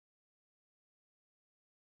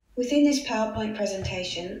Within this PowerPoint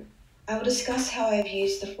presentation, I will discuss how I have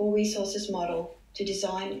used the 4 resources model to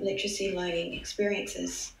design literacy learning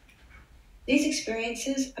experiences. These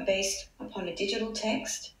experiences are based upon a digital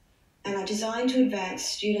text and are designed to advance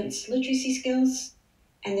students' literacy skills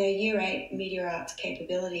and their Year 8 media arts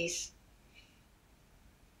capabilities.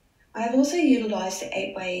 I have also utilised the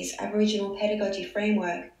 8 Ways Aboriginal Pedagogy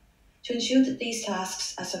Framework to ensure that these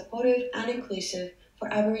tasks are supportive and inclusive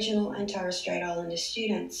for Aboriginal and Torres Strait Islander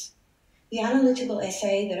students. The analytical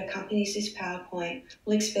essay that accompanies this PowerPoint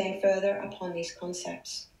will expand further upon these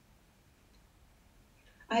concepts.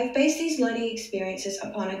 I have based these learning experiences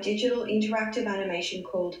upon a digital interactive animation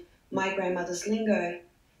called My Grandmother's Lingo.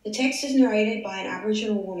 The text is narrated by an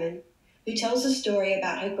Aboriginal woman who tells a story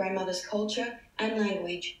about her grandmother's culture and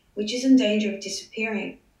language, which is in danger of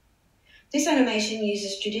disappearing. This animation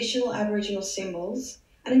uses traditional Aboriginal symbols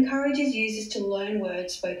and encourages users to learn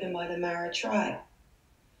words spoken by the Mara tribe.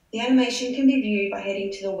 The animation can be viewed by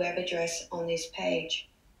heading to the web address on this page.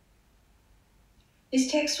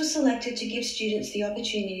 This text was selected to give students the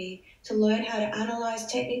opportunity to learn how to analyse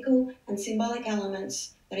technical and symbolic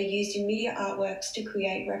elements that are used in media artworks to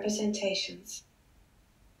create representations,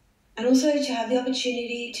 and also to have the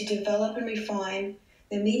opportunity to develop and refine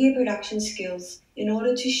their media production skills in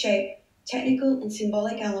order to shape technical and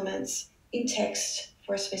symbolic elements in text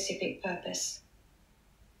for a specific purpose.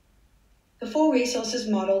 The 4 resources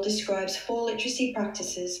model describes 4 literacy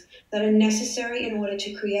practices that are necessary in order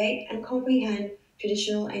to create and comprehend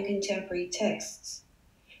traditional and contemporary texts.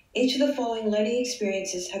 Each of the following learning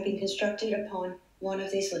experiences have been constructed upon one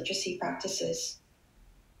of these literacy practices.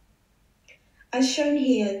 As shown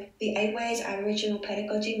here, the 8 Ways Aboriginal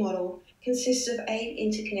Pedagogy model consists of 8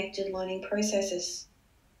 interconnected learning processes.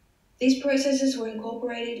 These processes were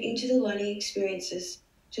incorporated into the learning experiences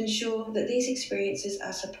to ensure that these experiences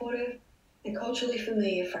are supportive and culturally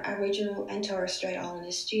familiar for Aboriginal and Torres Strait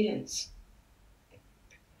Islander students.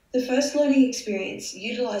 The first learning experience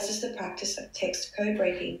utilises the practice of text code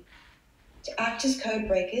breaking. To act as code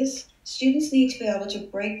breakers, students need to be able to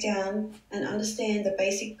break down and understand the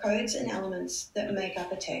basic codes and elements that make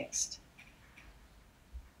up a text.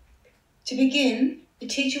 To begin, the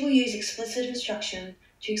teacher will use explicit instruction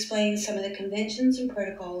to explain some of the conventions and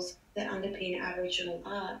protocols that underpin Aboriginal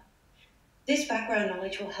art. This background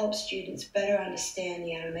knowledge will help students better understand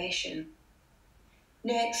the animation.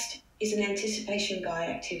 Next is an anticipation guide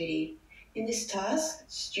activity. In this task,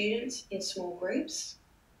 students in small groups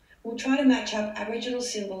will try to match up Aboriginal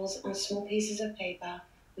symbols on small pieces of paper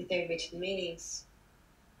with their written meanings.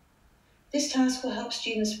 This task will help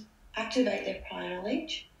students activate their prior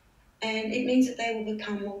knowledge, and it means that they will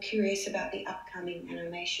become more curious about the upcoming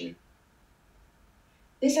animation.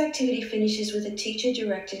 This activity finishes with a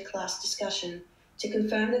teacher-directed class discussion to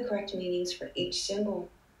confirm the correct meanings for each symbol.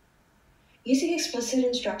 Using explicit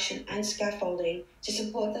instruction and scaffolding to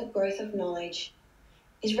support the growth of knowledge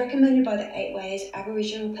is recommended by the 8 Ways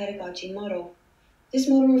Aboriginal Pedagogy model. This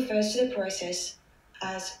model refers to the process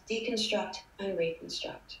as deconstruct and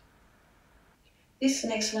reconstruct. This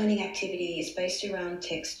next learning activity is based around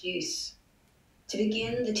text use. To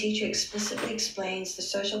begin, the teacher explicitly explains the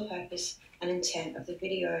social purpose and intent of the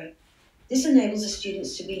video. This enables the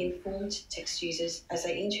students to be informed text users as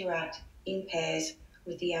they interact in pairs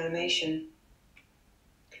with the animation.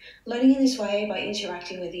 Learning in this way by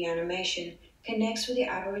interacting with the animation connects with the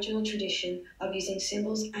Aboriginal tradition of using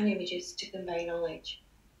symbols and images to convey knowledge.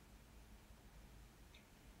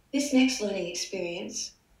 This next learning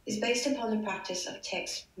experience is based upon the practice of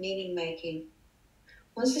text meaning making.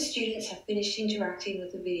 Once the students have finished interacting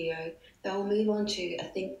with the video, they will move on to a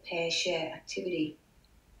think, pair, share activity.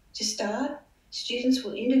 To start, students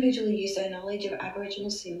will individually use their knowledge of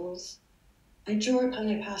Aboriginal symbols and draw upon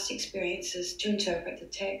their past experiences to interpret the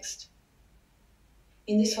text.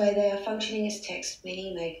 In this way, they are functioning as text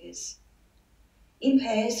meaning makers. In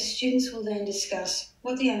pairs, the students will then discuss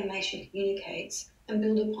what the animation communicates and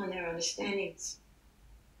build upon their understandings.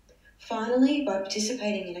 Finally, by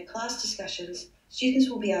participating in class discussions, students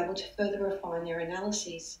will be able to further refine their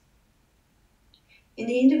analyses. In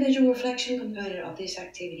the individual reflection component of these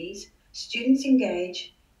activities, students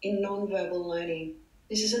engage in non-verbal learning.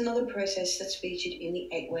 This is another process that's featured in the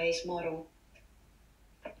 8 Ways model.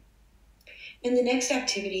 In the next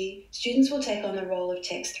activity, students will take on the role of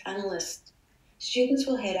text analyst. Students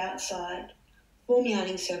will head outside, form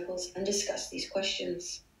yarning circles, and discuss these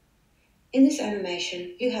questions. In this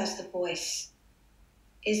animation, who has the voice?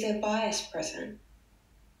 Is there bias present?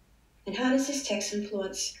 And how does this text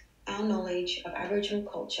influence our knowledge of Aboriginal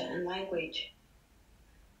culture and language?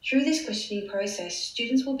 Through this questioning process,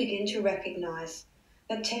 students will begin to recognise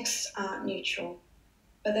that texts aren't neutral.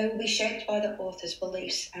 but they will be shaped by the author's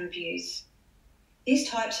beliefs and views. These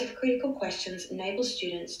types of critical questions enable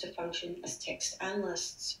students to function as text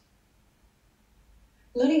analysts.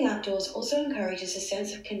 Learning outdoors also encourages a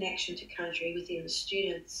sense of connection to country within the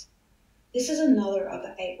students. This is another of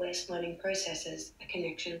the 8 West learning processes, a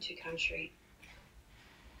connection to country.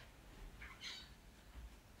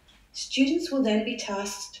 Students will then be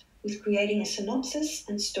tasked with creating a synopsis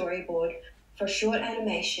and storyboard for a short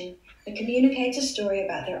animation that communicates a story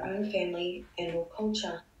about their own family and/or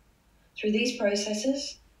culture. Through these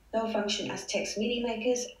processes, they'll function as text media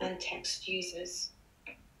makers and text users.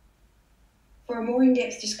 For a more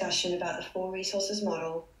in-depth discussion about the 4 resources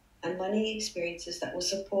model and learning experiences that will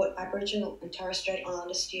support Aboriginal and Torres Strait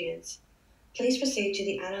Islander students, please proceed to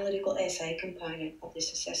the analytical essay component of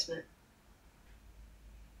this assessment.